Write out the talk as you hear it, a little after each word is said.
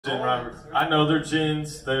Gin Roberts. I know they're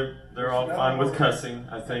gins. They're all fine with cussing,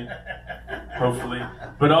 I think. Hopefully.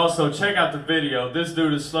 But also, check out the video. This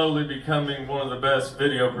dude is slowly becoming one of the best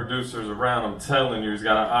video producers around. I'm telling you, he's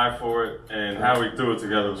got an eye for it, and how he threw it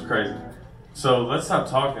together was crazy. So let's stop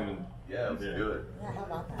talking. Yeah, let's do it. Yeah, how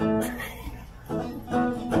about that?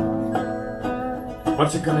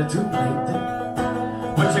 What you gonna do, Nathan?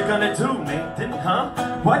 What you gonna do, Nathan, huh?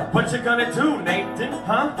 What you gonna do, Nathan,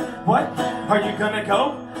 huh? What? Are you gonna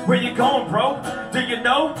go? Where you going, bro? Do you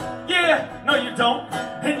know? Yeah, no you don't.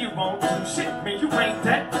 And you won't do shit, man, you ain't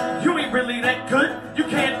that. You ain't really that good. You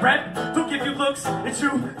can't rap. They'll give you looks at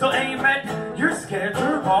you, they'll aim at. You're scared,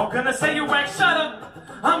 you're all gonna say you whack. Shut up!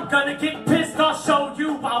 I'm gonna get pissed, I'll show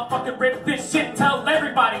you. I'll fucking rip this shit, tell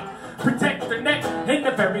everybody. Protect their neck in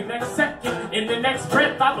the very next second. In the next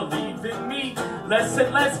breath, I believe in me. Less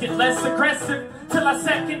and less, get less aggressive. Till I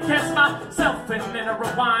second guess myself and then I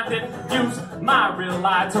rewind and use my real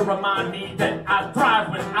life to remind me that I thrive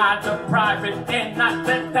when I deprive it and not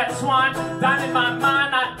let that swine down in my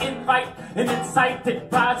mind. I invite an insight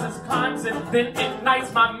that rises, climbs, and then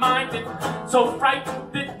ignites my mind. And so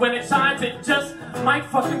frightened that when it shines, it just might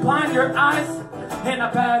fucking blind your eyes. And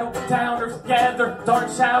I battle downers, gather dark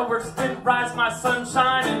showers, then rise my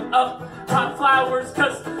sunshine and up pop flowers.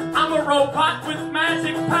 Cause I'm a robot with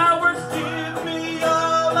magic powers. Give me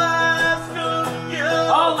all I ask of you.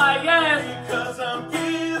 All I ask, Because I'm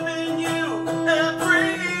giving you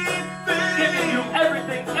everything. giving you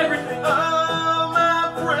everything, everything. All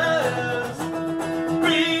my friends,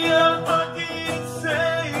 be a fucking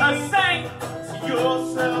saint. A saint, To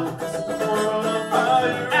yourself, the world on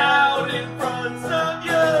fire out in front of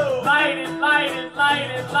you. light it, light it,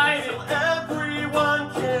 light it, light it.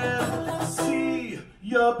 Everyone can see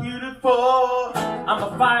you're beautiful. I'm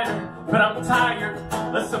a fighter, but I'm tired.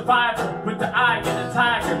 A survivor with the eye and the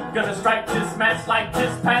tiger. Gonna strike this match like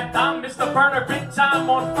this path. I'm Mr. Burner, bitch, I'm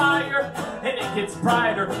on fire. And it gets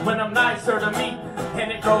brighter when I'm nicer to me.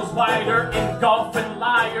 And it grows wider, engulfing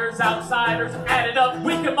liars, outsiders. Add it up,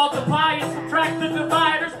 we can multiply and subtract the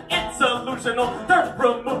dividers. It's solutional, they're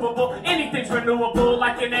removable. Anything's renewable,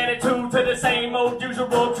 like an attitude to the same old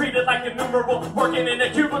usual. Treated like a numeral, working in a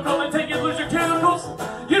cubicle until you lose your cuticles.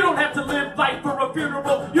 You don't have to live life for a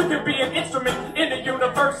funeral. You can be an instrument in a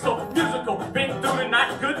universal musical. Been through the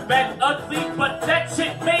not good, bad, ugly, but that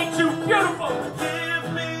shit made you beautiful. Give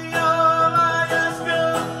me all I ask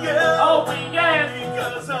of you. Oh, we ask,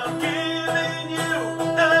 Because I'm giving you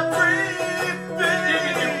everything.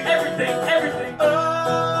 giving you everything, everything.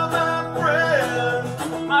 All my friends,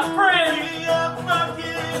 My friend, be a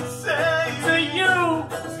fucking saint. to you,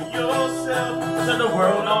 To yourself, to the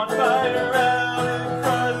world on fire. fire out in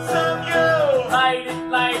front of you. Light it,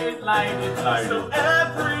 light it, light it, light So it.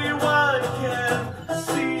 everyone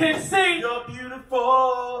can see you're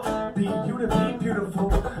beautiful. Be you to be beautiful.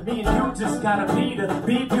 Me and you just gotta be to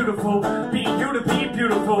be beautiful. Be you to be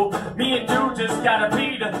beautiful. Me and you just gotta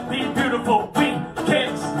be to be beautiful. We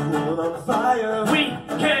can, Set the world on fire. we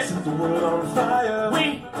can, Set the world on fire.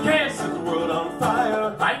 we can Set the world on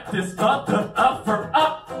fire. light this mother up for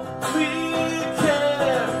up. We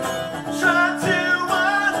can try to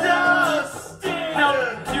understand.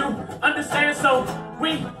 Help you understand so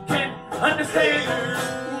we can understand.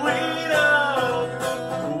 We know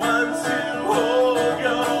when to hold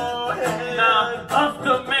your hand. Nah, of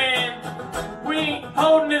the man, we ain't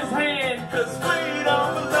holding his hand. 'Cause we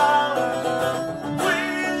don't belong. We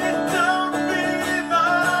don't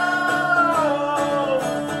belong.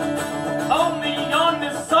 Only on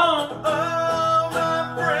this song, Oh,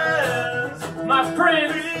 my friends, my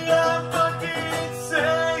friends, be a fucking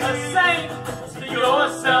saint. a saint to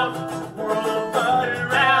yourself. World on fire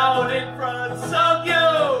Out in front of you.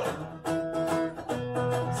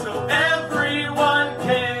 So everyone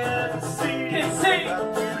can see. Can see.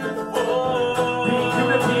 Beautiful. Be you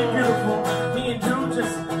to be beautiful. Me and you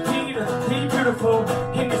just be to be beautiful.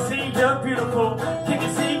 Can you see you're beautiful? Can you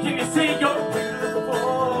see you're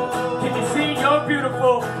Beautiful. Can you see you're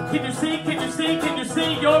beautiful? Can you see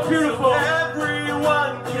you're beautiful?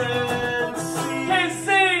 Everyone can see. Can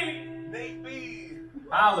see. Nate B.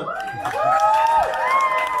 Holla.